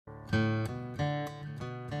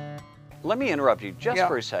Let me interrupt you just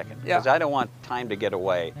for a second, because I don't want time to get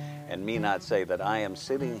away and me not say that I am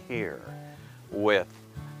sitting here with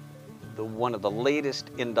one of the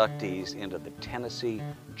latest inductees into the Tennessee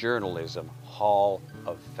Journalism Hall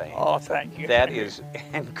of Fame. Oh, thank you. That is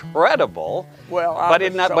incredible. Well,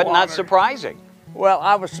 but not surprising. Well,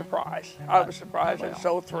 I was surprised. I was surprised and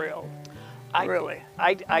so thrilled. Really.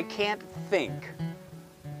 I can't think.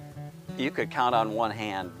 You could count on one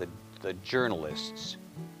hand the journalists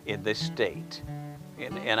in this state,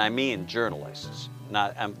 and I mean journalists,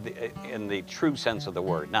 not in the true sense of the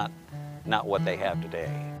word, not what they have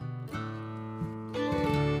today.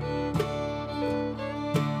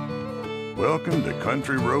 Welcome to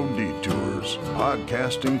Country Road Detours,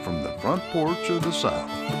 podcasting from the front porch of the South.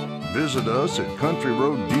 Visit us at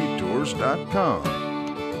countryroaddetours.com.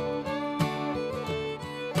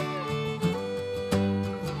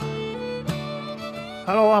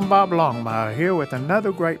 Hello, I'm Bob Longmire here with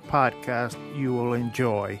another great podcast you will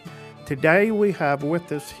enjoy. Today we have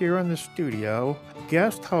with us here in the studio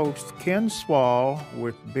guest host Ken Swall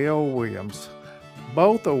with Bill Williams.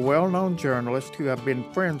 Both are well-known journalists who have been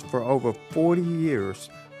friends for over 40 years.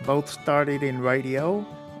 Both started in radio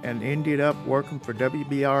and ended up working for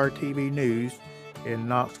WBR-TV News in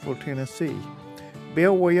Knoxville, Tennessee.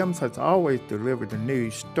 Bill Williams has always delivered the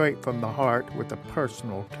news straight from the heart with a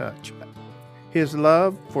personal touch. His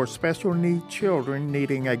love for special needs children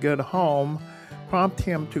needing a good home prompted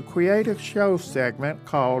him to create a show segment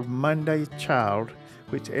called Monday's Child,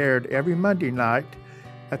 which aired every Monday night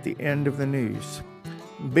at the end of the news.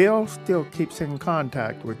 Bill still keeps in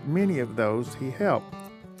contact with many of those he helped.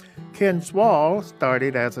 Ken Swall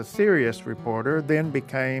started as a serious reporter, then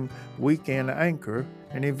became weekend anchor,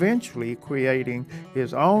 and eventually creating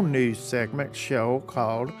his own news segment show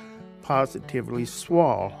called Positively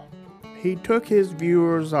Swall. He took his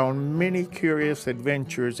viewers on many curious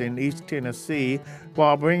adventures in East Tennessee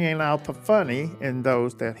while bringing out the funny in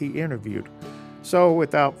those that he interviewed. So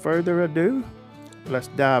without further ado, let's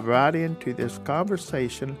dive right into this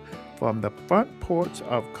conversation from the front porch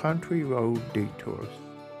of Country Road Detours.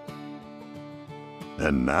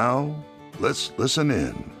 And now, let's listen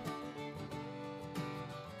in.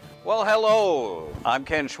 Well, hello. I'm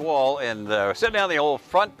Ken Swall, and sitting on the old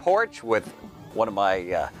front porch with one of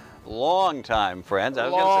my longtime friends. I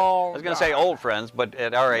was going to say old friends, but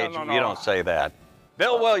at our age, you don't say that.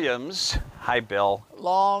 Bill Williams. Hi, Bill.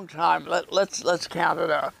 Long time. Let's count it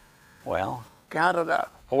up. Well, count it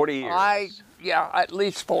up. 40 years. At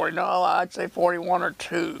least 40. No, I'd say 41 or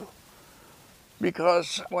 2.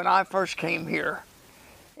 Because when I first came here,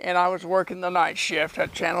 and I was working the night shift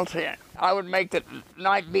at Channel 10, I would make the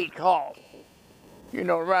night beat call,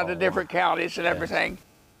 around the different counties and everything.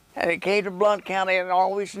 And it came to Blount County, and I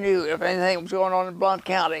always knew if anything was going on in Blount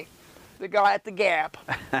County, the guy at the Gap.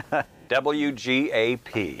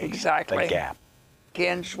 WGAP. Exactly. The Gap.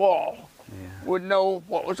 Ken Swall would know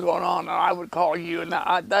what was going on, and I would call you, and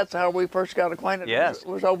that's how we first got acquainted. Yes. It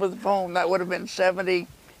was over the phone. That would have been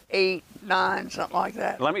 78, 9, something like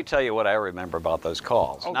that. Let me tell you what I remember about those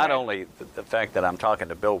calls. Okay. Not only the fact that I'm talking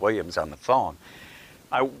to Bill Williams on the phone.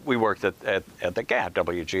 We worked at the Gap,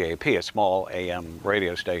 WGAP, a small AM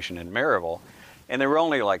radio station in Maryville, and there were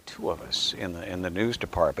only like 2 of us in the news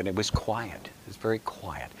department. It was quiet. It was very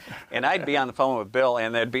quiet. And I'd be on the phone with Bill,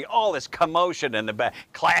 and there'd be all this commotion in the back,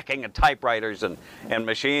 clacking of typewriters and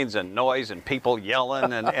machines and noise and people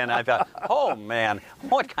yelling. And I thought, oh, man,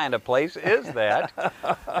 what kind of place is that?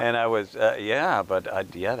 And I was,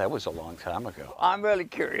 that was a long time ago. I'm really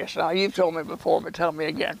curious. Now, you've told me before, but tell me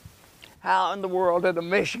again. How in the world did a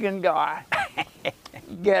Michigan guy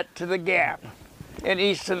get to the Gap in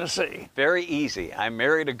East Tennessee? Very easy. I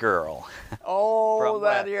married a girl. Oh,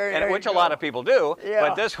 which a lot of people do. Yeah.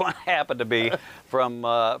 But this one happened to be from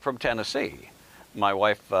Tennessee. My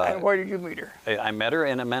wife. And where did you meet her? I met her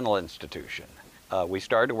in a mental institution. We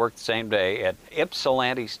started to work the same day at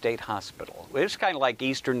Ypsilanti State Hospital. It's kind of like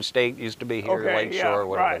Eastern State used to be here, Lake Shore,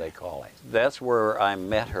 whatever they call it. That's where I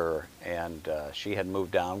met her, and she had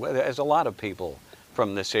moved down, as a lot of people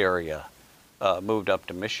from this area moved up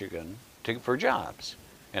to Michigan for jobs.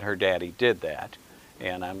 And her daddy did that,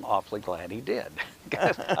 and I'm awfully glad he did.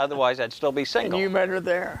 Otherwise, I'd still be single. And you met her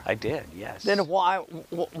there? I did, yes. Then why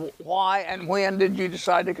and when did you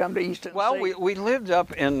decide to come to East Tennessee? Well, we lived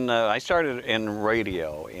up in, I started in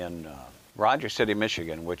radio in Rogers City,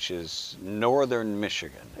 Michigan, which is northern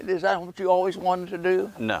Michigan. Is that what you always wanted to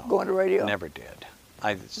do? No. Go into radio? Never did.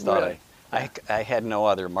 I just thought I had no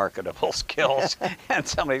other marketable skills, and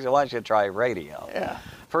somebody said, why don't you try radio? Yeah.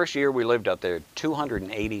 First year we lived up there,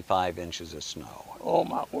 285 inches of snow. Oh,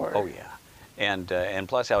 my word. Oh, yeah. And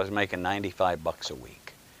plus I was making $95 a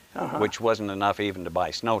week. which wasn't enough even to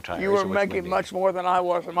buy snow tires. You were which we making needed. much more than I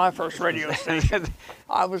was at my first radio station.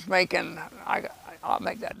 I was making, I'll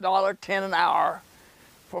make that $1.10 an hour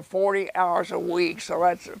for 40 hours a week. So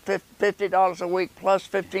that's $50 a week plus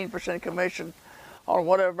 15% commission on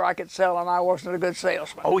whatever I could sell, and I wasn't a good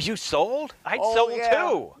salesman. Oh, you sold? I Oh, sold yeah.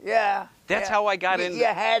 too. Yeah. That's yeah. how I got Y- into- You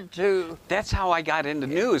had to. That's how I got into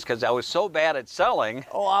news, because I was so bad at selling.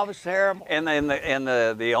 Oh, I was terrible. And then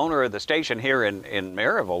the owner of the station here in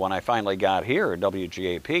Maryville, when I finally got here,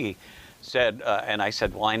 WGAP, said, and I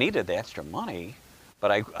said, well, I needed the extra money,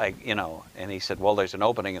 but I and he said, well, there's an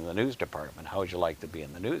opening in the news department. How would you like to be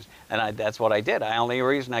in the news? And that's what I did. The only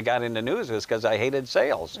reason I got into news is because I hated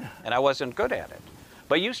sales, and I wasn't good at it.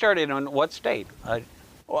 But you started in what state?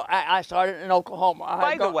 Well, I started in Oklahoma.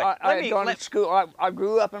 By the way, I had gone to school. I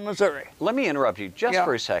grew up in Missouri. Let me interrupt you just Yeah.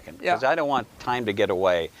 for a second, because Yeah. I don't want time to get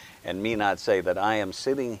away and me not say that I am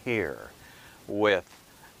sitting here with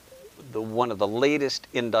one of the latest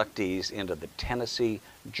inductees into the Tennessee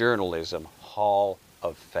Journalism Hall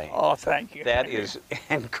of Fame. Oh, thank you. That Thank you. is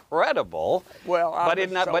incredible. Well, I was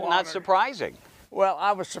so but not honored. surprising. Well,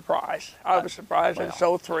 I was surprised. I was surprised and well.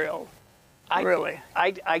 so thrilled. Really.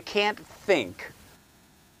 I can't think.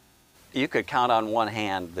 You could count on one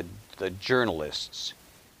hand the journalists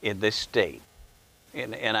in this state,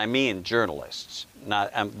 and I mean journalists,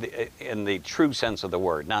 not in the true sense of the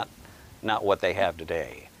word, not what they have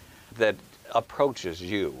today, that approaches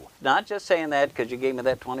you. Not just saying that because you gave me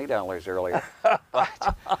that $20 earlier,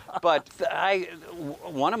 but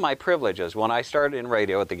one of my privileges when I started in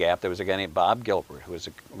radio at the Gap, there was a guy named Bob Gilbert who was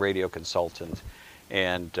a radio consultant.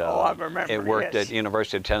 And I remember, it worked yes. at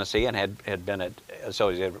University of Tennessee and had been at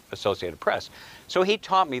Associated Press. So he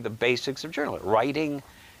taught me the basics of journalism, writing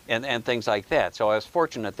and things like that. So I was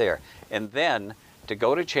fortunate there. And then to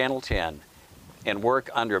go to Channel 10 and work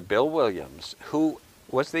under Bill Williams, who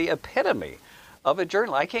was the epitome of a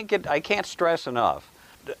journalist. I can't stress enough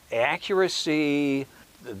the accuracy,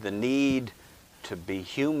 the need to be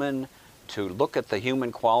human, to look at the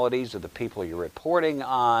human qualities of the people you're reporting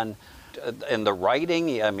on. And the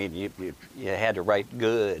writing, I mean, you had to write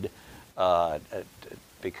good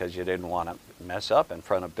because you didn't want to mess up in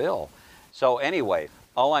front of Bill. So anyway,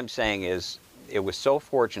 all I'm saying is it was so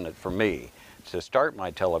fortunate for me to start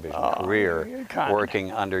my television you're career kind.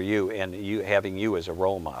 working under you and having you as a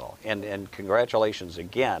role model. And congratulations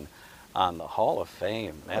again on the Hall of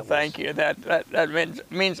Fame. Well, thank you. That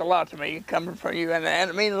means a lot to me coming from you, and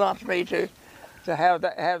it means a lot to me to have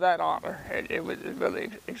that honor. It was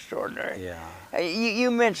really extraordinary. Yeah.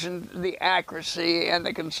 You mentioned the accuracy and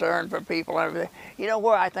the concern for people and everything. You know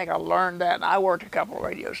where I think I learned that? And I worked a couple of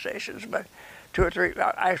radio stations, but 2 or 3.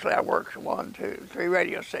 Actually, I worked 1, 2, 3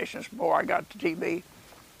 radio stations before I got to TV.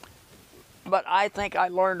 But I think I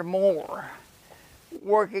learned more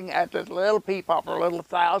working at this little pea-popper, little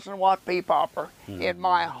 1,000-watt pea-popper in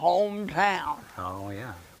my hometown, Oh,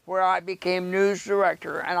 yeah. where I became news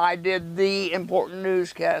director, and I did the important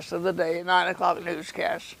newscast of the day, 9 o'clock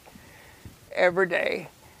newscast, every day.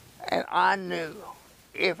 And I knew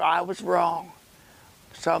if I was wrong,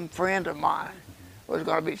 some friend of mine was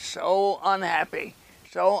going to be so unhappy,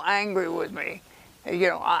 so angry with me. And, you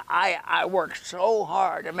know, I worked so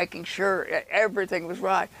hard at making sure everything was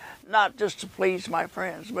right, not just to please my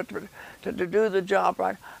friends, but to do the job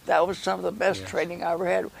right. That was some of the best training I ever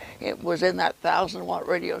had. It was in that 1,000-watt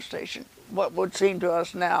radio station. What would seem to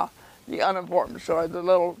us now the unimportant story, the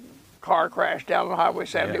little car crash down on Highway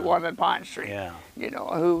 71 in Pine Street. Yeah. You know,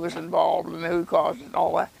 who was involved and who caused it and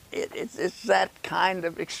all that. It's that kind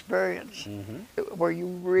of experience where you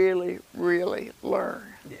really, really learn.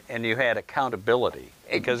 And you had accountability.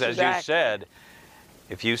 Because as you Exactly. said,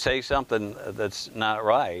 if you say something that's not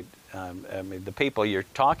right, I mean, the people you're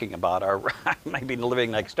talking about are maybe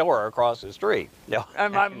living next door or across the street. Yeah.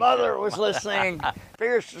 And my mother was listening,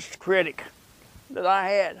 fiercest critic that I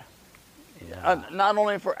had. Yeah. Not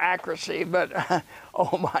only for accuracy, but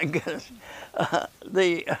oh my goodness,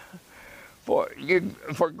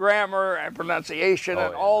 for grammar and pronunciation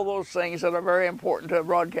and all those things that are very important to a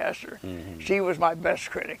broadcaster. She was my best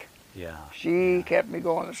critic. Yeah. She kept me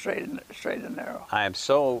going straight and narrow. I am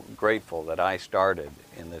so grateful that I started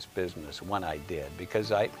in this business when I did, because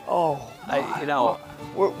You know,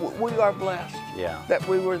 we are blessed yeah. that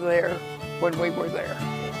we were there when we were there.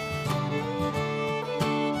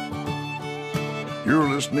 You're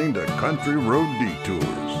listening to Country Road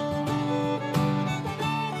Detours.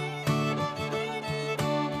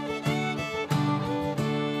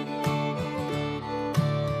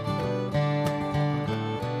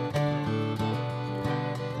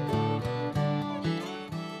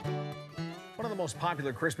 most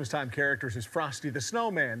popular Christmas time characters is Frosty the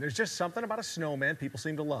Snowman. There's just something about a snowman people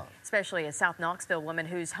seem to love. Especially a South Knoxville woman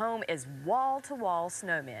whose home is wall-to-wall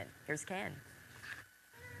snowmen. Here's Ken.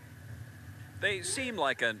 They seem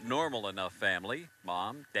like a normal enough family,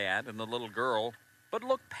 mom, dad, and the little girl, but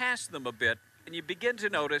look past them a bit and you begin to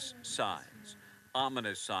notice signs,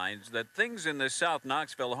 ominous signs that things in the South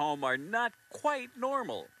Knoxville home are not quite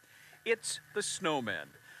normal. It's the snowmen,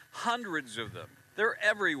 hundreds of them. They're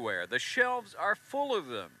everywhere. The shelves are full of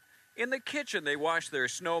them. In the kitchen, they wash their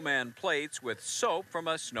snowman plates with soap from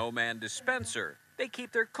a snowman dispenser. They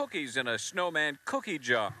keep their cookies in a snowman cookie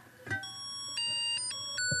jar.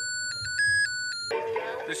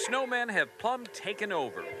 The snowmen have plumb taken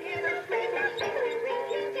over.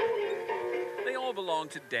 They all belong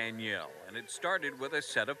to Danielle, and it started with a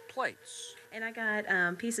set of plates. And I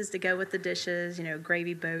got pieces to go with the dishes, you know,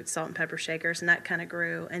 gravy boats, salt and pepper shakers, and that kind of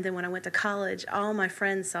grew. And then when I went to college, all my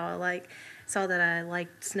friends saw that I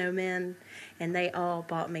liked snowmen, and they all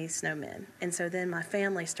bought me snowmen. And so then my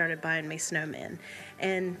family started buying me snowmen.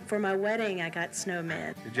 And for my wedding, I got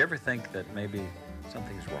snowmen. Did you ever think that maybe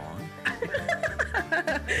something's wrong?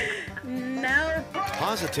 No.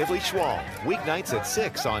 Positively Schwal, weeknights at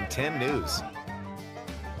 6 on 10 News.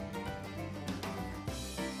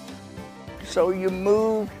 So you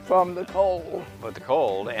moved from the cold. With the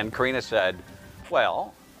cold, and Karina said,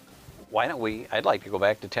 well, why don't I'd like to go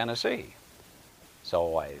back to Tennessee.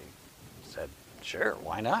 So I said, sure,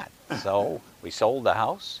 why not? So we sold the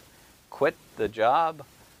house, quit the job.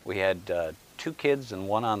 We had 2 kids and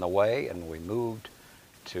 1 on the way, and we moved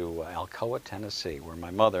to Alcoa, Tennessee, where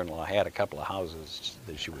my mother-in-law had a couple of houses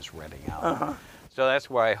that she was renting out. So that's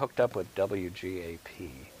where I hooked up with WGAP.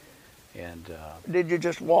 And did you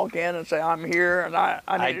just walk in and say, I'm here and I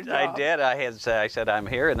need a job? I did. I said, I'm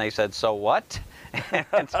here, and they said, so what?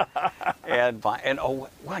 and oh,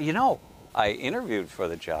 well, you know, I interviewed for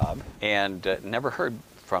the job and never heard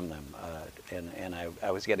from them. And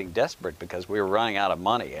I was getting desperate because we were running out of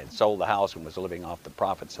money. I had sold the house and was living off the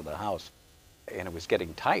profits of the house. And it was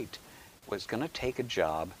getting tight. Was going to take a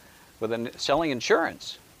job with selling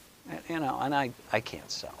insurance. You know, and I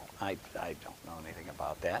can't sell. I don't know anything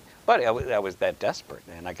about that. But I was that desperate,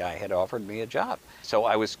 and a guy had offered me a job. So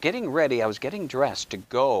I was getting ready, I was getting dressed to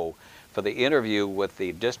go for the interview with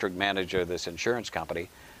the district manager of this insurance company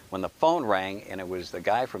when the phone rang, and it was the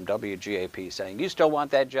guy from WGAP saying, do you still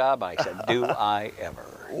want that job? I said, do I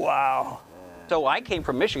ever. Wow. So I came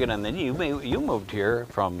from Michigan, and then you moved here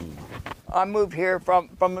from? I moved here from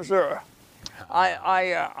Missouri.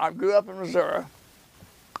 I grew up in Missouri.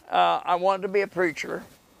 I wanted to be a preacher.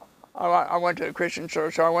 I went to a Christian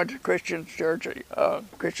church. So I went to Christian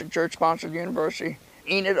church-sponsored university,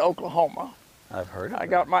 Enid, Oklahoma. I've heard of it. I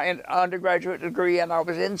got my undergraduate degree, and I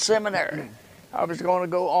was in seminary. I was going to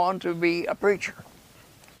go on to be a preacher.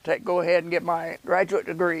 Go ahead and get my graduate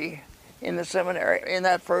degree in the seminary. In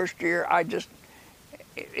that first year,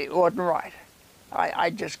 it wasn't right.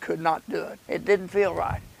 I just could not do it. It didn't feel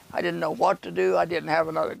right. I didn't know what to do. I didn't have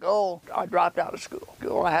another goal. I dropped out of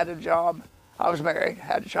school. I had a job. I was married,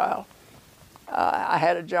 had a child. I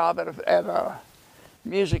had a job at a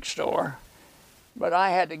music store, but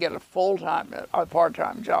I had to get a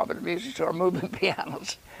part-time job at a music store, moving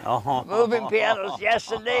pianos. Oh. Moving pianos,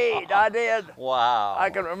 yes indeed, I did. Wow.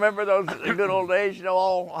 I can remember those good old days, you know,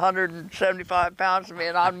 all 175 pounds of me,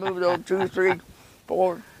 and I'd move those 2, 3,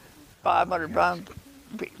 4, 500-pound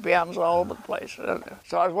pianos all over the place.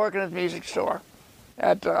 So I was working at the music store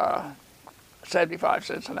at 75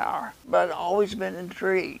 cents an hour, but I'd always been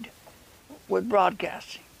intrigued with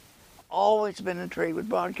broadcasting. Always been intrigued with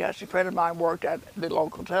broadcasting. A friend of mine worked at the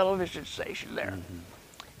local television station there. Mm-hmm.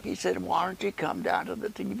 He said, why don't you come down to the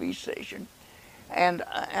TV station and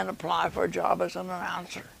apply for a job as an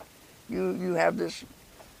announcer? You have this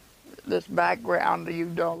background.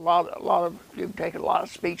 You've done you've taken a lot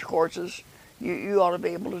of speech courses. You ought to be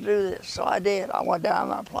able to do this. So I did. I went down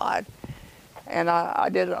and I applied. And I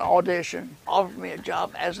did an audition, offered me a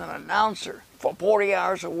job as an announcer for 40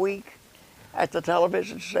 hours a week at the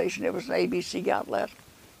television station. It was an ABC outlet.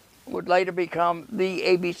 Would later become the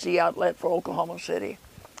ABC outlet for Oklahoma City.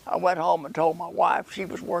 I went home and told my wife, she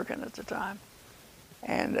was working at the time,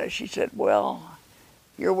 and she said, well,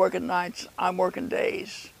 you're working nights, I'm working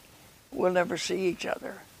days. We'll never see each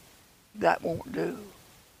other. That won't do.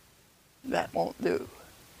 That won't do.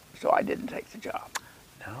 So I didn't take the job.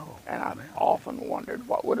 No. And I've often wondered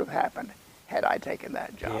what would have happened had I taken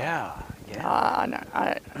that job. Yeah.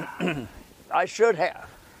 I should have,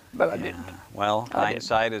 but I didn't. Well,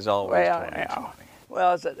 hindsight is always 20/20.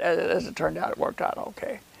 Well, as it turned out, it worked out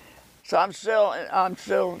okay. So I'm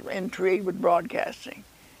still intrigued with broadcasting,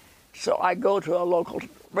 So I go to a local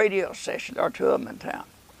radio station, or two of them in town,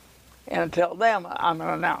 and I tell them I'm an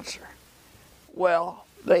announcer. Well,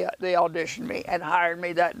 they auditioned me and hired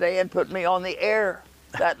me that day and put me on the air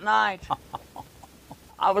that night.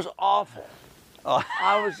 I was awful.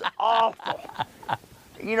 I was awful.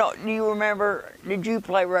 You know, do you remember, did you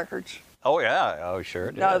play records? Oh, yeah. Oh,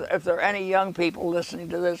 sure did. Now, if there are any young people listening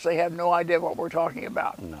to this, they have no idea what we're talking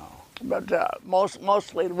about. No. But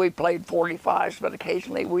mostly we played 45s, but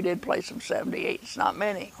occasionally we did play some 78s. Not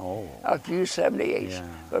many. Oh. A few 78s. Yeah.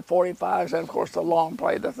 But 45s, and of course the long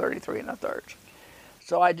play, the 33 and the thirds.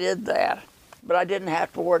 So I did that, but I didn't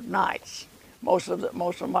have to work nights. Most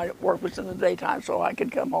of my work was in the daytime, so I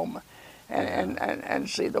could come home and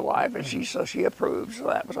see the wife, and she approved, so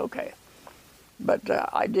that was okay. But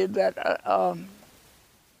I did that. I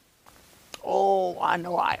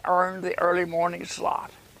know I earned the early morning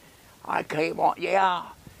slot. I came on, yeah.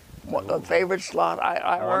 The favorite slot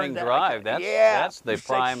I Morning earned. Drive. Yeah, That's the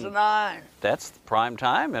prime. 6 to 9. That's the prime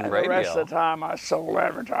time in And radio. the rest of the time I sold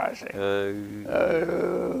advertising.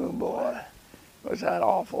 Oh boy, was that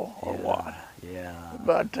awful or what? Yeah.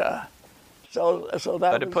 But so that.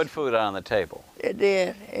 But it put food on the table. It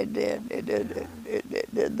did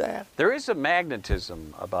that. There is a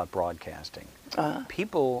magnetism about broadcasting.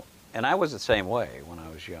 People, and I was the same way when I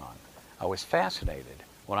was young. I was fascinated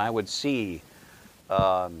when I would see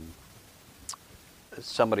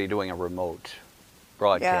somebody doing a remote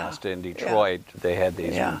broadcast in Detroit. They had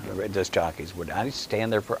these disc jockeys. I'd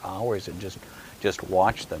stand there for hours and just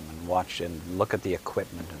watch them and look at the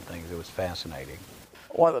equipment and things. It was fascinating.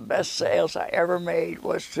 One of the best sales I ever made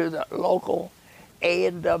was to the local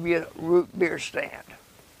A&W root beer stand.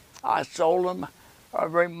 I sold them a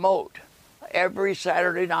remote every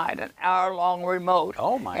Saturday night, an hour-long remote.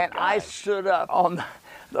 Oh my And gosh. I stood up on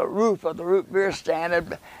the roof of the root beer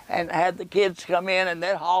stand and had the kids come in and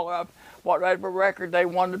they'd holler up whatever record they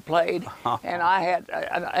wanted played. And I had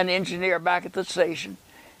an engineer back at the station,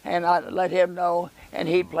 and I let him know, and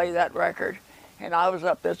he'd play that record. And I was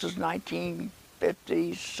up, this was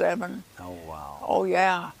 1957. Oh, wow. Oh,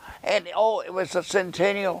 yeah. And, it was a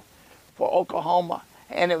centennial for Oklahoma,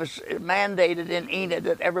 and it was mandated in Enid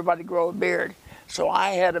that everybody grow a beard. So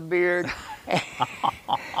I had a beard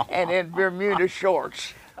and in Bermuda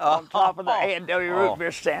shorts on top of the A&W root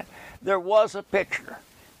beer stand. There was a picture.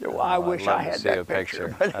 I wish I had that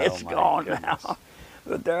picture, but it's gone now.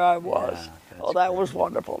 But there I was. Yeah, that was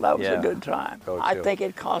wonderful. That was a good time. Go I to. think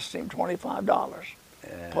it cost him $25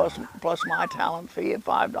 plus my talent fee of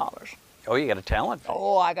 $5. Oh, you got a talent fee?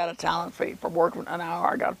 Oh, I got a talent fee. For working an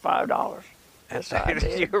hour, I got $5. Yes, I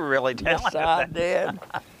did. You were really talented. Yes, I did.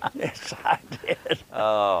 Yes, I did.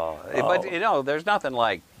 But there's nothing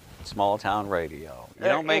like small town radio. You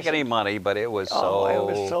don't make any money, but it was it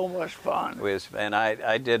was so much fun. And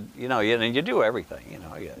I did, and you do everything, you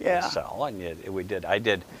sell, and I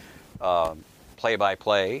did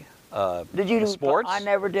play-by-play. Did you do sports? I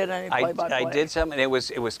never did any play-by-play. I did some, and it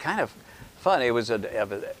was kind of fun. It was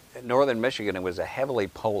northern Michigan. It was a heavily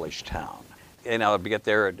Polish town. And I would get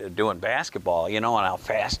there doing basketball, and how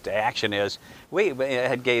fast the action is. We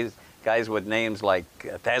had guys with names like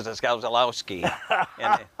Tazaszkowski.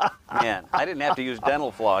 And man, I didn't have to use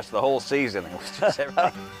dental floss the whole season. It was just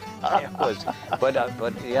everything. But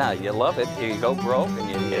yeah, you love it. You go broke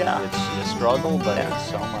and you struggle, but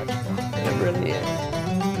it's so much fun. It really is.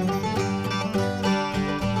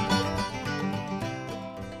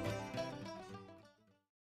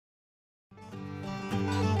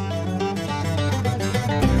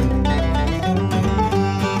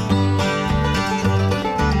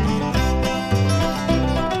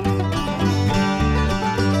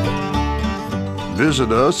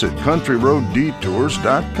 Visit us at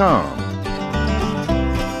CountryRoadDetours.com.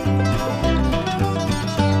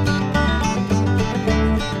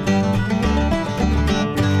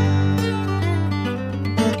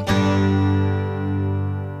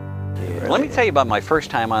 Let me tell you about my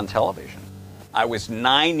first time on television. I was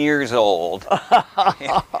 9 years old,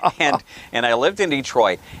 and I lived in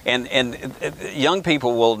Detroit. And young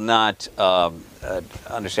people will not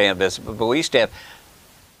understand this, but we used to have.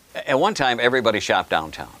 At one time, everybody shopped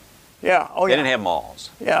downtown. Yeah. Oh, They didn't have malls.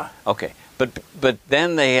 Yeah. Okay. But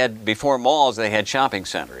then before malls, they had shopping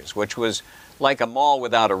centers, which was like a mall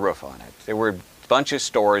without a roof on it. There were a bunch of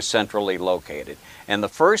stores centrally located. And the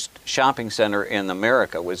first shopping center in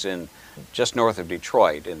America was just north of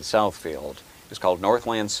Detroit in Southfield. It was called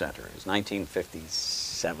Northland Center. It was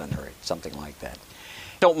 1957 or something like that.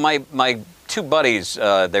 So my two buddies,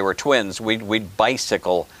 they were twins, we'd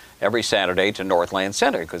bicycle every Saturday to Northland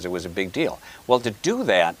Center because it was a big deal. Well, to do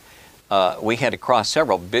that, we had to cross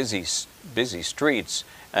several busy streets,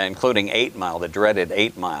 including 8 Mile, the dreaded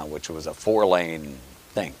 8 Mile, which was a 4-lane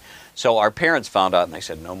thing. So our parents found out and they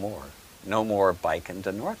said, no more biking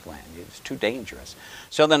to Northland. It's too dangerous.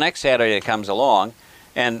 So the next Saturday it comes along,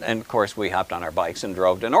 and of course we hopped on our bikes and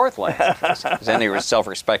drove to Northland, as any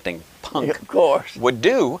self-respecting punk Of course. would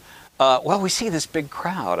do. Well, we see this big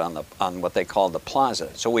crowd on what they call the plaza.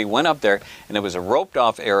 So we went up there, and it was a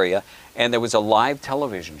roped-off area, and there was a live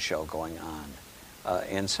television show going on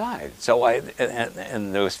inside. So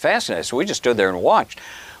and it was fascinating. So we just stood there and watched.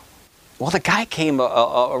 Well, the guy came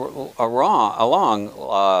along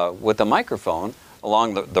with a microphone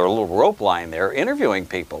along the little rope line there, interviewing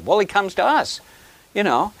people. Well, he comes to us, you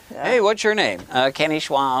know. Yeah. Hey, what's your name? Kenny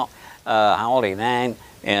Schwal. How old are you? 9.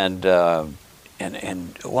 And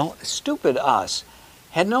well, stupid us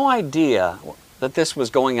had no idea that this was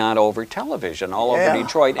going on over television all over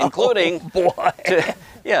Detroit, including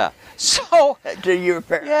So to your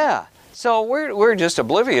parents. Yeah. So we're just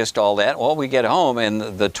oblivious to all that. Well, we get home, and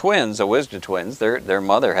the twins, the Wisda twins, their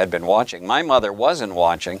mother had been watching. My mother wasn't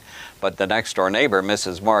watching, but the next door neighbor,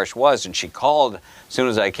 Mrs. Marsh, was, and she called as soon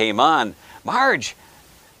as I came on. Marge,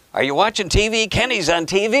 are you watching TV? Kenny's on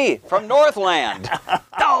TV from Northland.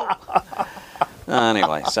 No.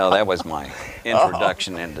 Anyway, so that was my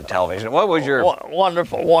introduction into television. What was your...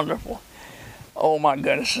 Wonderful, wonderful. Oh, my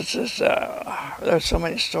goodness. It's just, there's so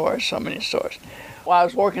many stories, so many stories. Well, I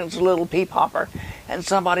was working as a little peep hopper, and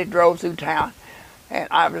somebody drove through town, and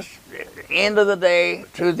I was, end of the day,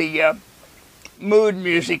 to the mood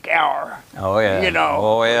music hour. Oh, yeah. You know.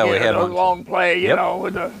 Oh, yeah, we had a one. long play, you know,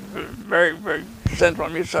 with a very, very central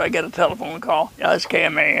music. So I get a telephone call. Yeah, it's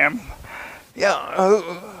KMAM. Yeah,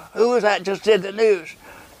 who was that just did the news?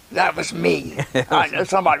 That was me. I knew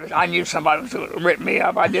somebody was going to rip me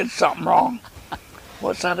up. I did something wrong.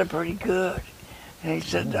 Well, it sounded pretty good. And he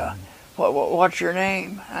said, what's your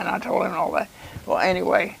name? And I told him all that. Well,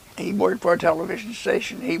 anyway, he worked for a television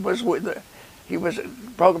station. He was a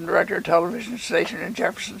program director of a television station in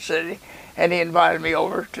Jefferson City, and he invited me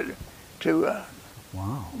over to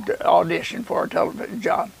audition for a television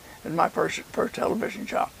job. It was my first television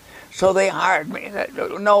job. So they hired me.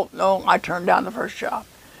 No, I turned down the first job.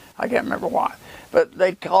 I can't remember why. But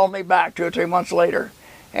they called me back 2 or 3 months later,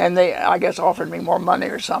 and they, I guess, offered me more money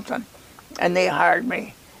or something. And they hired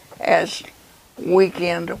me as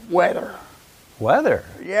weekend weather. Weather?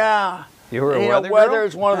 Yeah. You were a weather girl? Weather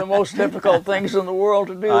is one of the most difficult things in the world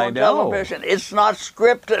to do on television. It's not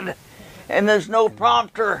scripted, and there's no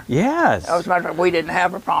prompter. Yes. As a matter of fact, we didn't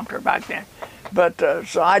have a prompter back then. But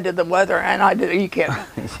so I did the weather, and I did. You can't.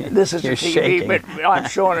 This is a TV, shaking. but I'm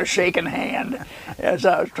showing a shaking hand as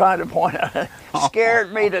I was trying to point out. It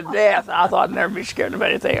scared me to death. I thought I'd never be scared of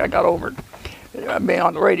anything. I got over it, being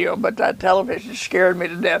on the radio, but that television scared me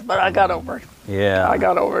to death. But I got over it. Yeah. I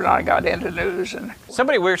got over it, and I got into news. And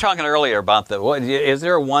we were talking earlier about is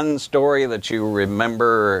there one story that you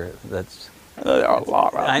remember that's... There are a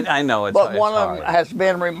lot of them. I know it's But one hard. of them has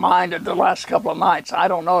been reminded the last couple of nights. I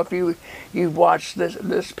don't know if you've watched this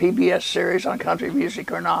PBS series on country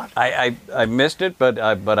music or not. I missed it, but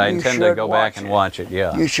I intend to go back and watch it.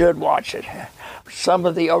 Yeah. You should watch it. Some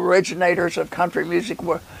of the originators of country music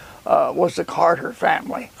was the Carter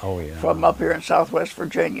family. Oh, yeah. From up here in Southwest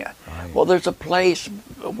Virginia. Right. Well, there's a place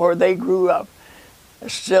where they grew up,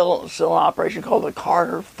 still in operation, called the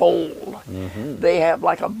Carter Fold. Mm-hmm. They have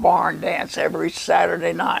like a barn dance every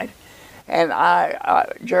Saturday night. And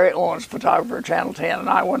Jerry Owens, photographer, Channel 10, and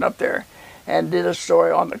I went up there and did a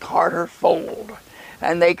story on the Carter Fold.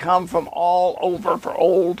 And they come from all over for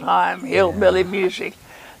old-time hillbilly music.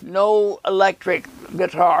 No electric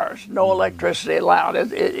guitars, no electricity allowed.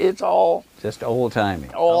 It's all... Just old-timey.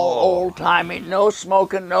 All old-timey. No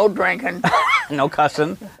smoking, no drinking. No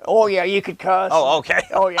cussing? Oh, yeah, you could cuss. Oh, okay.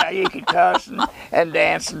 Oh, yeah, you could cuss and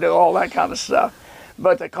dance and do all that kind of stuff.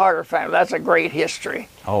 But the Carter family, that's a great history.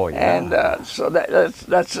 Oh, yeah. And so that's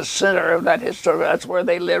the center of that history. That's where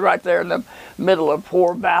they live, right there in the middle of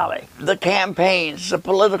Poor Valley. The campaigns, the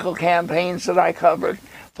political campaigns that I covered,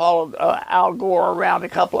 followed Al Gore around a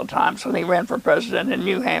couple of times when he ran for president in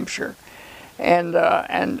New Hampshire. And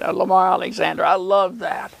Lamar Alexander. I love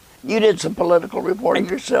that. You did some political reporting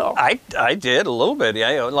yourself. I did a little bit.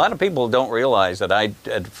 Yeah, a lot of people don't realize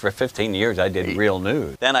that for 15 years I did real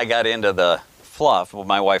news. Then I got into the fluff. Well,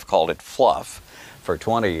 my wife called it fluff for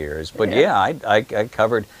 20 years. But yeah,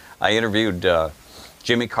 I interviewed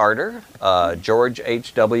Jimmy Carter, George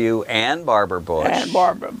H.W., and Barbara Bush. And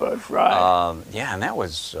Barbara Bush, right. Yeah, and that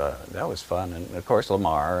was fun. And, of course,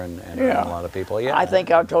 Lamar and a lot of people. Yeah. I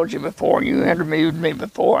think I've told you before. You interviewed me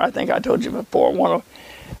before. I think I told you before.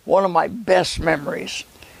 One of my best memories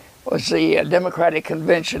was the Democratic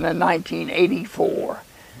Convention in 1984.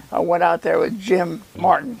 I went out there with Jim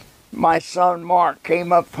Martin. My son Mark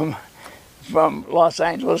came up from Los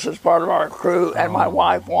Angeles as part of our crew, and my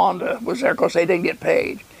wife Wanda was there because they didn't get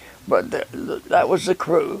paid. But that was the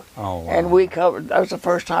crew. Oh, wow. And we covered, that was the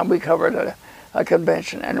first time we covered a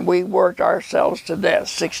convention, and we worked ourselves to death,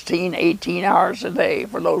 16, 18 hours a day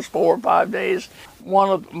for those 4 or 5 days. One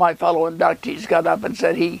of my fellow inductees got up and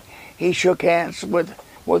said he shook hands with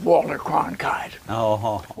Walter Cronkite.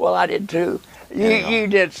 Oh. Well, I did too. You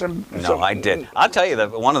did some... No, I did. I'll tell you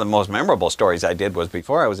that one of the most memorable stories I did was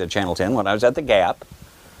before I was at Channel 10, when I was at the Gap.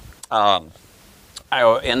 And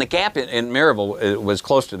the Gap in Maryville, it was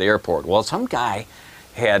close to the airport. Well, some guy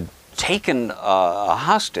had taken a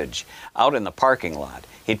hostage out in the parking lot.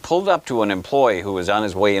 He'd pulled up to an employee who was on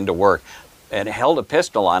his way into work and held a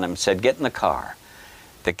pistol on him and said, "Get in the car."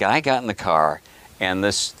 The guy got in the car, and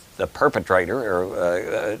the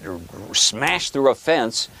perpetrator smashed through a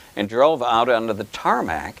fence and drove out onto the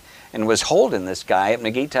tarmac and was holding this guy at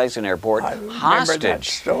McGee Tyson Airport hostage. I remember that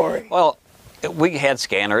story. Well, we had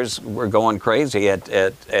scanners. We're going crazy at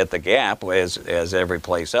the Gap as every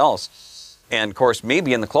place else. And of course, me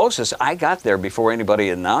being the closest, I got there before anybody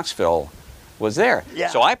in Knoxville was there. Yeah.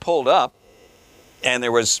 So I pulled up, and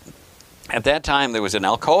at that time, there was an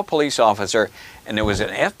Alcoa police officer, and there was an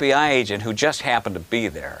FBI agent who just happened to be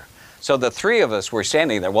there. So the three of us were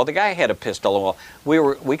standing there. Well, the guy had a pistol.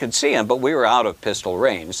 Well, we could see him, but we were out of pistol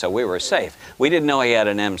range, so we were safe. We didn't know he had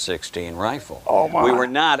an M16 rifle. Oh, my. We were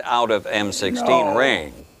not out of M16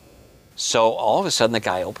 range. So all of a sudden, the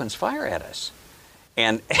guy opens fire at us.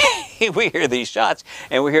 And we hear these shots,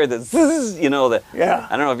 and we hear the zzz, Yeah.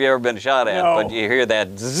 I don't know if you've ever been shot at, No. but you hear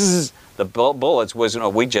that zzz, the bullets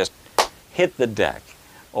we just hit the deck.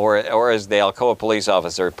 Or as the Alcoa police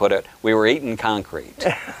officer put it, we were eating concrete.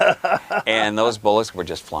 And those bullets were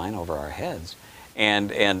just flying over our heads. And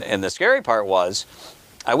the scary part was,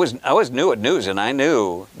 I was new at news, and I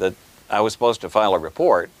knew that I was supposed to file a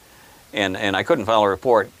report, and I couldn't file a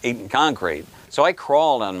report eating concrete. So I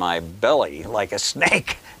crawled on my belly like a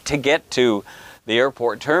snake to get to the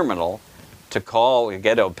airport terminal to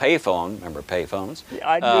get a payphone. Remember payphones?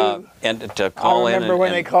 I do. And to call in. I remember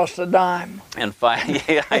when they cost a dime. And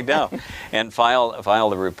yeah, I know. And file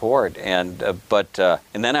the report. And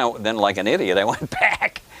then like an idiot, I went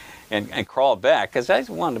back and crawled back because I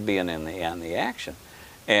wanted to be in the action.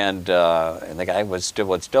 And the guy would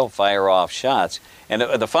still fire off shots. And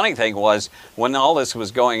the funny thing was, when all this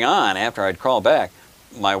was going on, after I'd crawled back,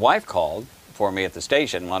 my wife called for me at the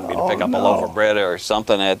station, wanted me to pick up a loaf of bread or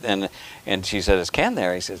something, and she said, "Is Ken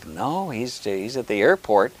there?" He says, "No, he's at the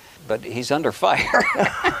airport, but he's under fire."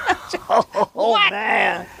 Oh,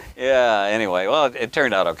 man. Yeah. Anyway, well, it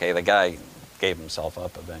turned out okay. The guy gave himself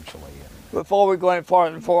up eventually. Before we go any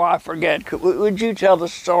farther, before I forget, would you tell the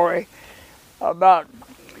story about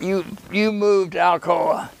you moved to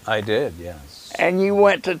Alcoa? I did, yes. And you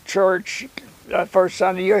went to church first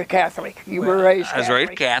Sunday. You're a Catholic. You were raised Catholic. I was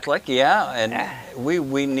raised Catholic, yeah. And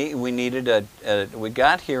we needed we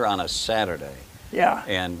got here on a Saturday. Yeah.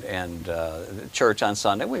 And church on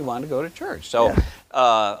Sunday. We wanted to go to church. So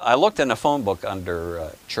I looked in the phone book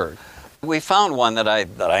under church. We found one that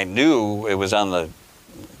I knew it was on the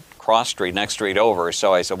cross street, next street over.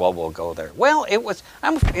 So I said, well, we'll go there. Well, it was,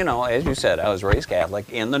 as you said, I was raised Catholic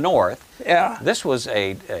in the north. Yeah. This was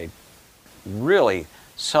a really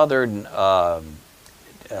southern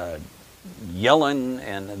yelling,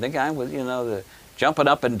 and the guy was, the jumping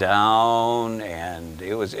up and down, and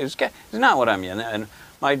it's not what I'm in. And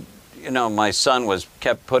my son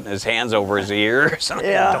kept putting his hands over his ears.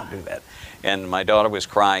 Yeah. Don't do that. And my daughter was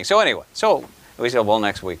crying. So anyway, we said, well,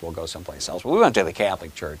 next week we'll go someplace else. Well, we went to the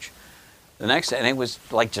Catholic church the next, and it was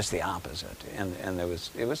like just the opposite. And it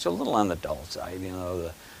was a little on the dull side.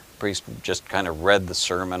 The priest just kind of read the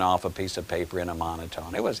sermon off a piece of paper in a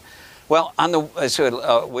monotone. It was, well,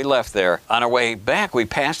 we left there. On our way back, we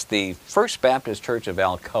passed the First Baptist Church of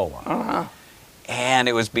Alcoa. Uh-huh. And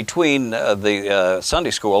it was between the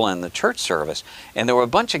Sunday school and the church service. And there were a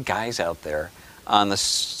bunch of guys out there on the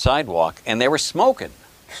sidewalk, and they were smoking.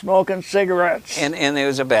 Smoking cigarettes. And there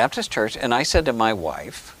was a Baptist church, and I said to my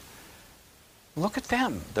wife, look at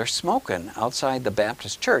them. They're smoking outside the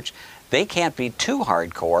Baptist church. They can't be too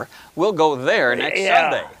hardcore. We'll go there next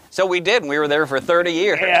Sunday. So we did, and we were there for 30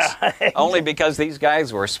 years. Yeah. Only because these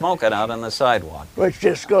guys were smoking out on the sidewalk. Which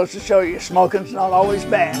just goes to show you smoking's not always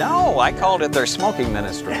bad. No, I called it their smoking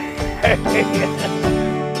ministry.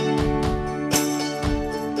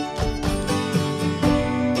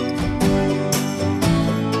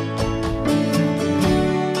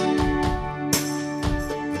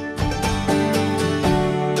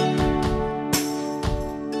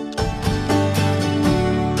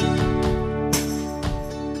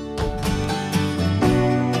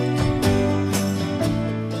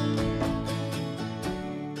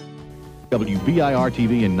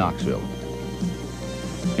 WBIR-TV in Knoxville.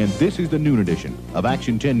 And this is the noon edition of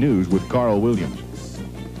Action 10 News with Carl Williams.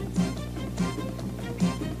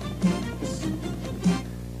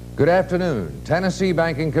 Good afternoon. Tennessee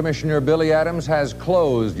Banking Commissioner Billy Adams has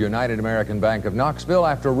closed United American Bank of Knoxville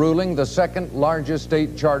after ruling the second largest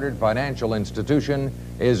state-chartered financial institution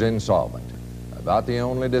is insolvent. About the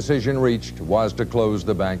only decision reached was to close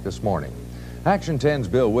the bank this morning. Action 10's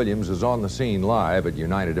Bill Williams is on the scene live at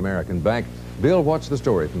United American Bank. Bill, what's the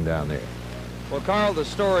story from down there? Well, Carl, the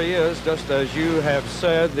story is, just as you have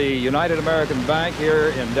said, the United American Bank here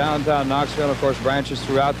in downtown Knoxville, of course, branches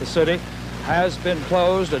throughout the city, has been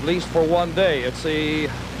closed at least for one day. It's the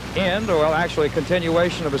end, or well, actually a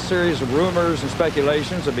continuation of a series of rumors and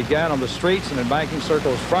speculations that began on the streets and in banking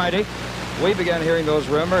circles Friday. We began hearing those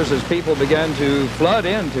rumors as people began to flood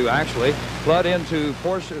into some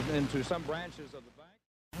branches of the bank.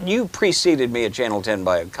 You preceded me at Channel 10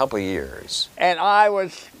 by a couple of years. And I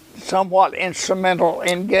was somewhat instrumental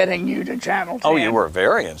in getting you to Channel 10. Oh, you were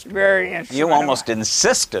very instrumental. Very instrumental. You almost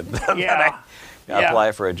insisted that I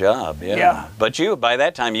apply for a job. Yeah. But by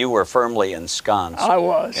that time, you were firmly ensconced. I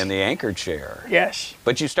was. In the anchor chair. Yes.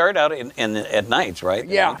 But you started out at nights, right?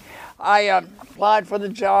 Yeah. I applied for the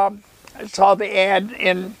job. I saw the ad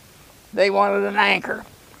they wanted an anchor.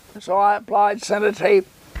 So I applied, sent it to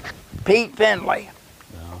Pete Finley.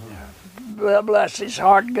 Oh. Bless his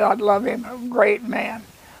heart. God love him. A great man.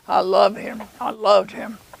 I love him. I loved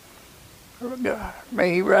him.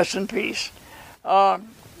 May he rest in peace.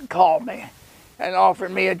 Called me and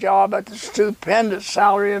offered me a job at the stupendous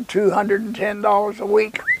salary of $210 a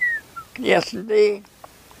week. Yes, indeed.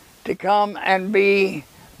 To come and be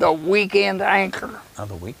the weekend anchor. Oh,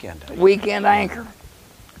 the weekend anchor. Weekend anchor.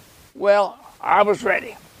 Well, I was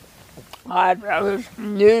ready. I was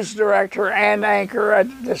news director and anchor at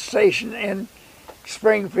the station in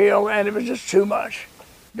Springfield, and it was just too much.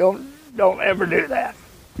 Don't ever do that.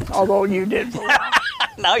 Although you did for a while.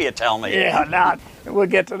 Now you tell me. Yeah, now we'll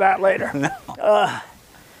get to that later. No.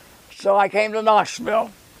 So I came to Knoxville,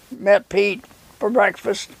 met Pete for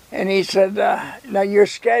breakfast, and he said, now your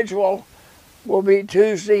schedule will be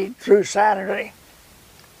Tuesday through Saturday.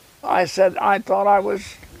 I said, I thought I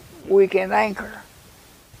was weekend anchor.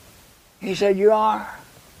 He said, you are?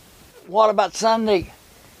 What about Sunday?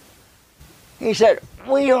 He said,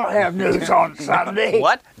 we don't have news on Sunday.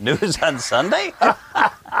 What? News on Sunday?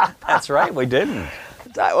 That's right, we didn't.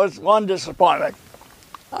 That was one disappointment.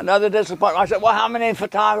 Another disappointment, I said, well, how many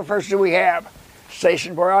photographers do we have?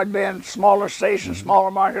 Stations where I'd been, smaller stations,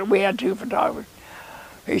 smaller market, we had 2 photographers.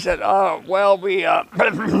 He said, well, we don't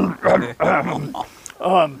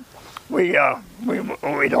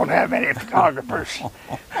have any photographers.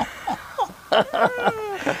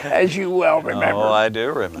 As you well remember. Oh, I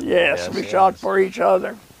do remember. Yes, we shot for each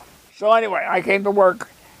other. So anyway, I came to work,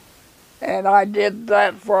 and I did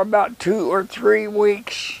that for about 2 or 3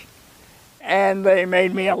 weeks, and they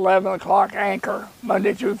made me 11 o'clock anchor,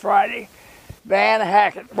 Monday through Friday. Van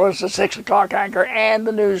Hackett was the 6 o'clock anchor and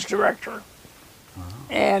the news director.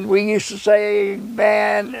 And we used to say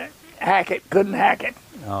Van Hackett couldn't hack it.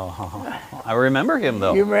 Oh, I remember him,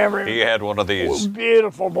 though. You remember him? He had one of these.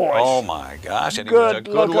 Beautiful voice. Oh, my gosh. And he was a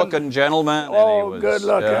good-looking gentleman. Oh, and he was,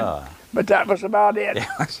 good-looking. Yeah. But that was about it.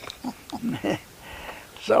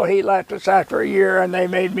 So he left us after a year, and they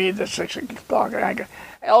made me the 6 o'clock anchor.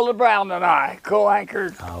 Elda Brown and I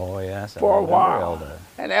co-anchored for a while. Elda.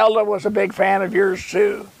 And Elda was a big fan of yours,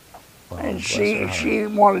 too. Well, and she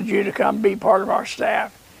wanted you to come be part of our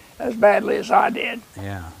staff as badly as I did.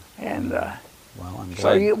 Yeah. And well, I'm glad.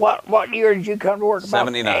 So what year did you come to work?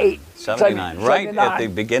 79. 79. Right at the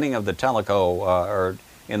beginning of the Teleco, or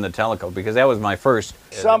in the Teleco, because that was my first.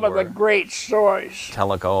 Some of the great stories.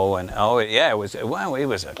 Teleco, and it was a what great.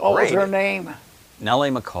 Was her name?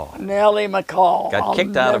 Nellie McCall. Nellie McCall. Got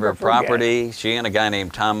kicked out of her property. She and a guy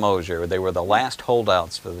named Tom Mosier. They were the last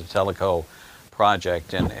holdouts for the Teleco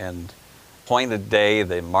project, and appointed day,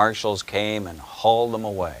 the marshals came and hauled them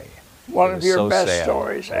away. One of your best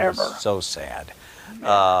stories ever. So sad.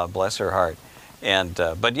 Bless her heart. And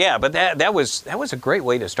but that was a great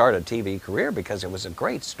way to start a TV career, because it was a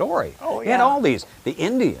great story. Oh, yeah. You had all the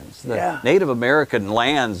Indians, the Native American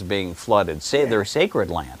lands being flooded, their sacred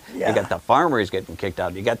land. Yeah. You got the farmers getting kicked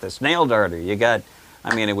out. You got the snail darter. You got,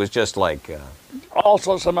 it was just like.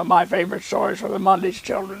 Also, some of my favorite stories were the Monday's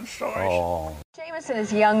children's stories. Oh. Jameson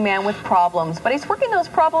is a young man with problems, but he's working those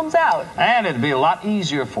problems out. And it'd be a lot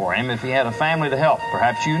easier for him if he had a family to help.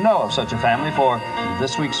 Perhaps you know of such a family for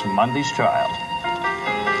this week's Monday's Child.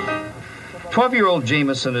 12-year-old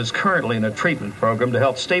Jameson is currently in a treatment program to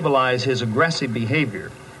help stabilize his aggressive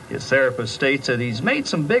behavior. His therapist states that he's made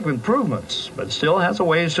some big improvements, but still has a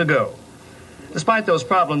ways to go. Despite those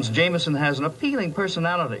problems, Jameson has an appealing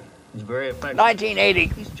personality. He's very effective. 1980,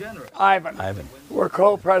 He's generous. Ivan. We're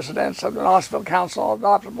co-presidents of the Knoxville Council of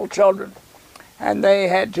Adoptable Children, and they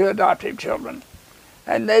had 2 adoptive children.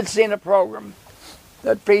 And they'd seen a program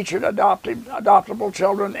that featured adoptable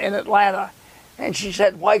children in Atlanta. And she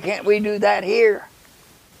said, why can't we do that here?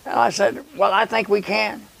 And I said, well, I think we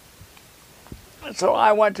can. And so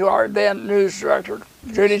I went to our then news director,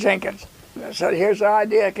 Judy Jenkins. And I said, here's the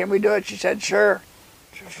idea, can we do it? She said, sure.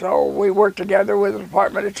 So we worked together with the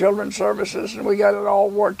Department of Children's Services, and we got it all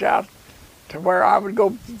worked out to where I would go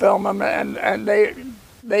film them, and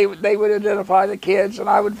they would identify the kids, and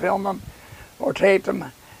I would film them or tape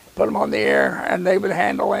them, put them on the air, and they would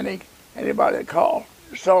handle anybody that called.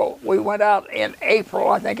 So we went out in April,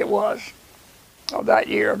 I think it was, of that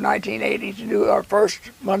year of 1980 to do our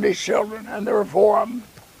first Monday's Children, and there were 4 of them.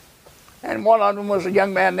 And one of them was a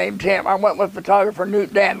young man named Tim. I went with photographer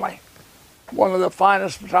Newt Danley, one of the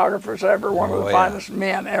finest photographers ever, one of the finest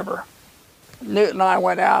men ever. Newt and I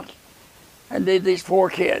went out and did these 4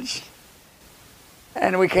 kids.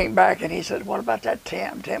 And we came back and he said, what about that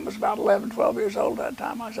Tim? Tim was about 11, 12 years old at that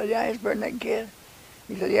time. I said, yeah, he's a pretty neat kid.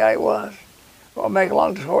 He said, yeah, he was. Well, make a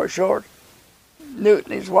long story short, Newt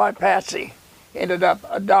and his wife Patsy ended up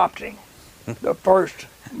adopting the first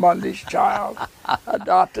Monday's child,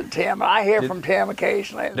 adopted Tim. I hear from Tim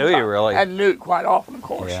occasionally. Do you really? And Newt quite often, of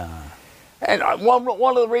course. Yeah. And one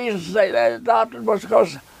of the reasons they adopted was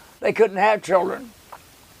because they couldn't have children.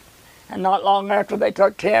 And not long after they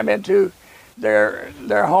took Tim into their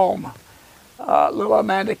home, little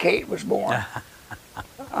Amanda Kate was born.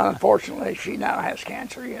 Unfortunately, she now has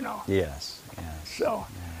cancer, you know. Yes.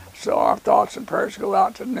 So our thoughts and prayers go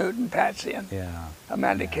out to Newt and Patsy and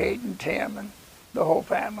Amanda Kate and Tim and the whole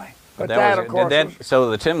family. But that of course,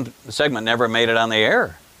 so the Tim segment never made it on the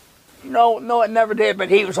air? No, it never did, but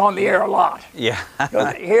he was on the air a lot. Yeah.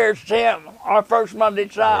 Here's Tim, our first Monday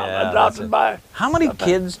child, adopted by... How many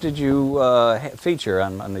kids did you feature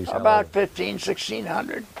on Monday's Child? About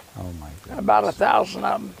 1,600. Oh, my goodness. About 1,000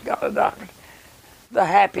 of them got adopted. The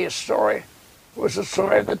happiest story was the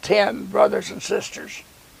story of the 10 brothers and sisters.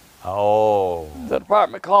 Oh. The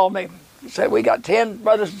department called me and said, we got 10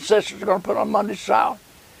 brothers and sisters we're going to put on Monday's Child.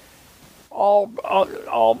 All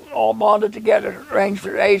bonded together, ranged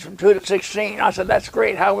for age from 2 to 16. I said, that's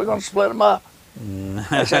great. How are we going to split them up?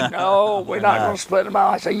 I said, no, we're not going to split them up.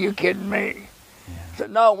 I said, you kidding me? I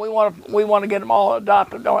said, no, we want to get them all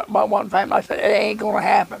adopted by one family. I said, it ain't going to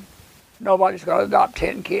happen. Nobody's going to adopt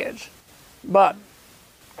 10 kids. But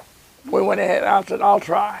we went ahead and I said, I'll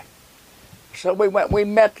try. So they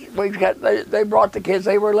brought the kids.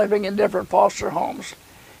 They were living in different foster homes.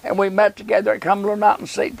 And we met together at Cumberland Mountain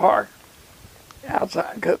State Park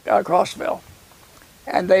outside Crossville.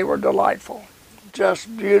 And they were delightful.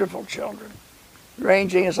 Just beautiful children.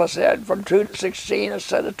 Ranging, as I said, from 2 to 16, a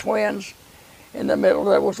set of twins. In the middle,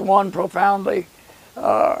 there was one profoundly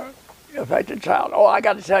affected child. Oh, I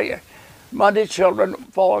got to tell you, Monday's children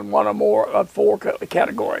fall in one or more of 4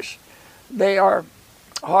 categories. They're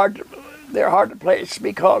hard to place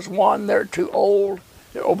because, one, they're too old.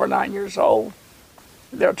 They're over 9 years old.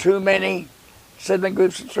 There are too many sibling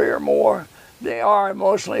groups of 3 or more. They are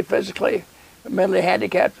emotionally, physically, mentally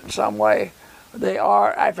handicapped in some way. They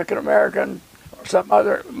are African American or some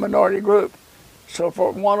other minority group. So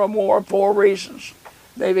for one or more of 4 reasons,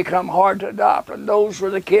 they become hard to adopt. And those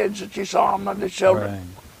were the kids that you saw among the children. Right.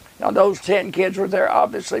 Now those 10 kids were there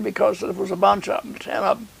obviously because there was a bunch of them, 10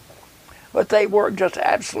 of them. But they were just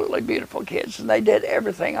absolutely beautiful kids, and they did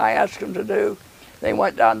everything I asked them to do. They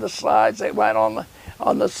went down the slides, they went on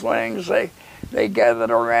the swings, they gathered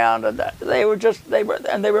around, and they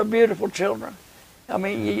were beautiful children. I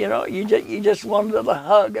mean, you just wanted to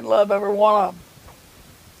hug and love every one of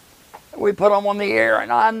them. We put them on the air,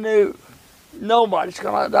 and I knew nobody's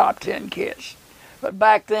going to adopt 10 kids. But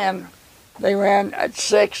back then, they ran at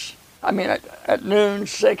noon,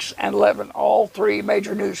 6, and 11, all 3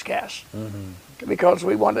 major newscasts, because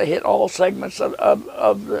we wanted to hit all segments of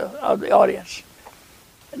the audience.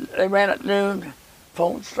 They ran at noon,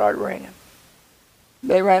 phone started ringing.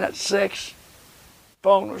 They ran at 6,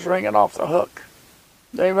 phone was ringing off the hook.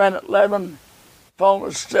 They ran at 11, phone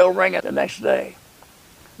was still ringing the next day.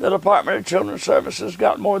 The Department of Children's Services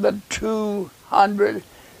got more than 200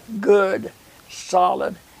 good,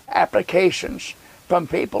 solid applications from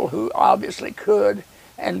people who obviously could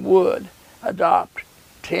and would adopt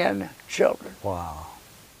 10 children. Wow.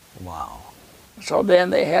 Wow. So then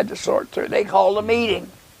they had to sort through. They called a meeting.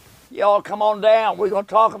 Y'all come on down. We're going to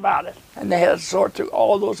talk about it. And they had to sort through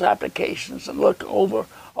all those applications and look over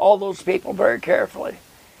all those people very carefully.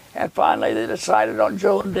 And finally, they decided on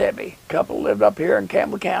Joe and Debbie. A couple lived up here in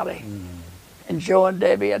Campbell County. And Joe and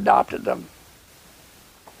Debbie adopted them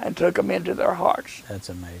and took them into their hearts. That's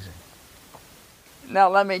amazing. Now,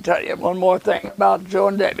 let me tell you one more thing about Joe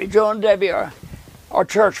and Debbie. Joe and Debbie are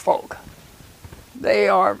church folk. They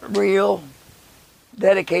are real,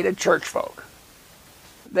 dedicated church folk.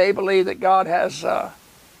 They believe that God has an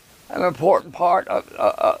important part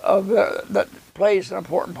that plays an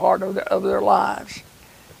important part of their lives.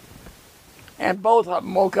 And both of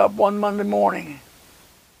them woke up one Monday morning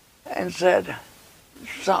and said,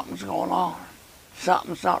 something's going on.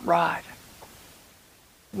 Something's not right.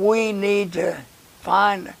 We need to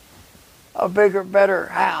find a bigger, better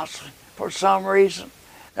house for some reason.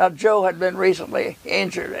 Now, Joe had been recently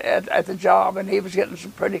injured at the job, and he was getting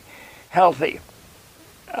some pretty healthy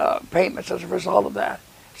payments as a result of that.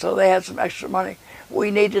 So they had some extra money.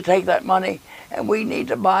 We need to take that money, and we need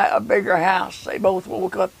to buy a bigger house. They both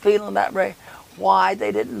woke up feeling that way. Why,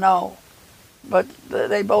 they didn't know. But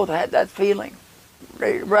they both had that feeling.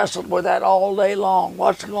 They wrestled with that all day long.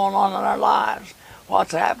 What's going on in our lives?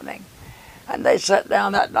 What's happening? And they sat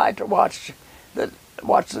down that night to watch the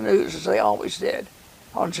news, as they always did,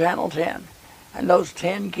 on Channel 10. And those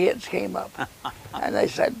 10 kids came up. And they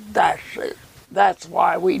said, that's it. That's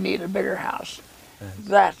why we need a bigger house.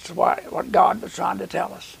 That's what God was trying to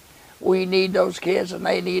tell us. We need those kids, and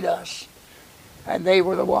they need us. And they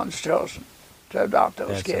were the ones chosen to adopt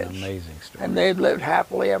those kids. That's an amazing story. And they've lived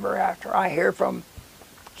happily ever after. I hear from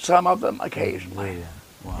some of them occasionally.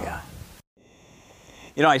 Wow. Yeah.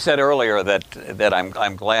 You know, I said earlier that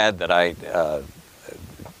I'm glad that I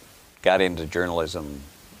got into journalism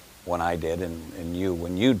when I did, and you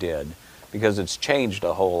when you did, because it's changed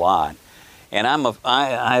a whole lot. And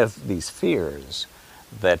I have these fears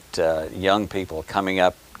that young people coming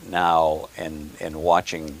up now and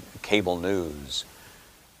watching cable news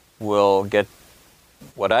will get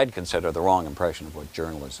what I'd consider the wrong impression of what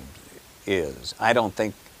journalism is. I don't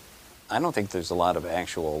think there's a lot of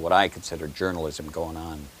actual, what I consider journalism going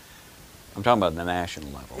on. I'm talking about the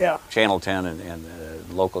national level. Yeah. Channel 10 and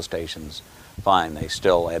local stations, fine, they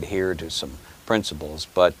still adhere to some principles,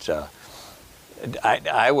 but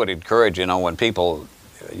I would encourage, you know, when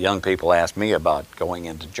young people ask me about going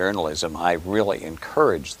into journalism, I really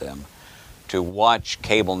encourage them to watch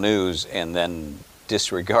cable news and then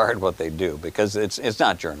disregard what they do, because it's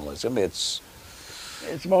not journalism, it's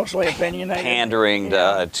mostly opinionated. Pandering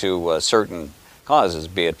to certain causes,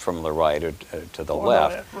 be it from the right or to the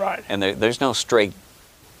left. Right. And there's no straight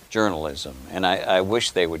journalism, and I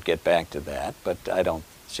wish they would get back to that, but I don't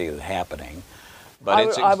see it happening.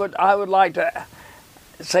 But I would like to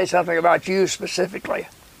say something about you specifically.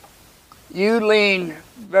 You lean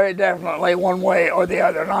very definitely one way or the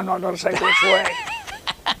other, and I'm not going to say which way.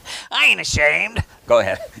 I ain't ashamed. Go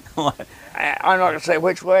ahead. I'm not going to say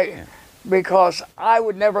which way, because I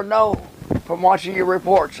would never know from watching your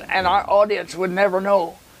reports, and our audience would never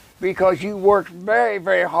know, because you worked very,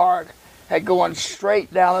 very hard at going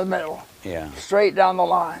straight down the middle. Yeah. Straight down the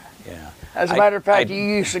line. Yeah. As a matter of fact, you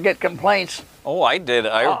used to get complaints. Oh, I did.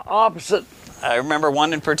 Opposite. I remember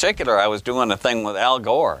one in particular. I was doing a thing with Al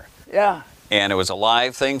Gore. Yeah. And it was a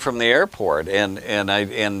live thing from the airport, and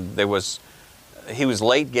there was, he was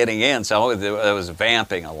late getting in, so I was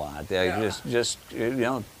vamping a lot. Just you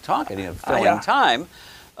know, talking, you know, filling time.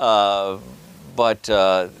 But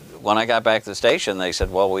when I got back to the station, they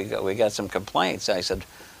said, "Well, we got some complaints." I said,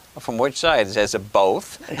 "From which side?" I said,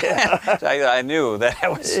 "Both." Yeah. I knew that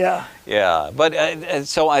was. Yeah. Yeah. But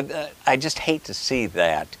so I just hate to see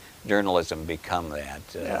that journalism become that.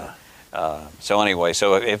 Yeah. So anyway,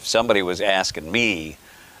 so if somebody was asking me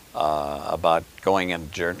about going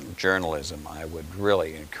into journalism, I would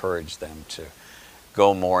really encourage them to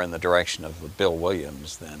go more in the direction of Bill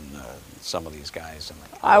Williams than some of these guys.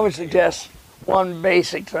 I would suggest one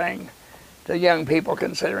basic thing to young people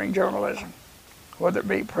considering journalism, whether it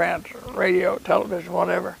be print, radio, television,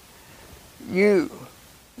 whatever. You,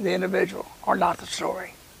 the individual, are not the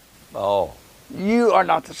story. Oh. You are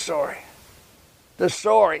not the story. The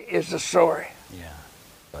story is the story. Yeah.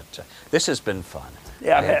 But this has been fun.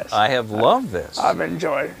 Yeah, it has. I have loved this. I've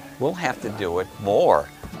enjoyed it. We'll have to do it more.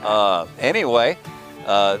 Anyway,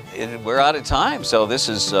 we're out of time. So this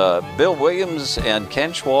is Bill Williams and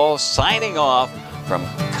Ken Schwal signing off from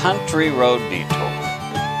Country Road Detour.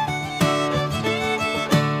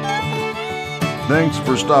 Thanks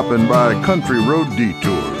for stopping by Country Road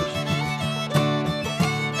Detour.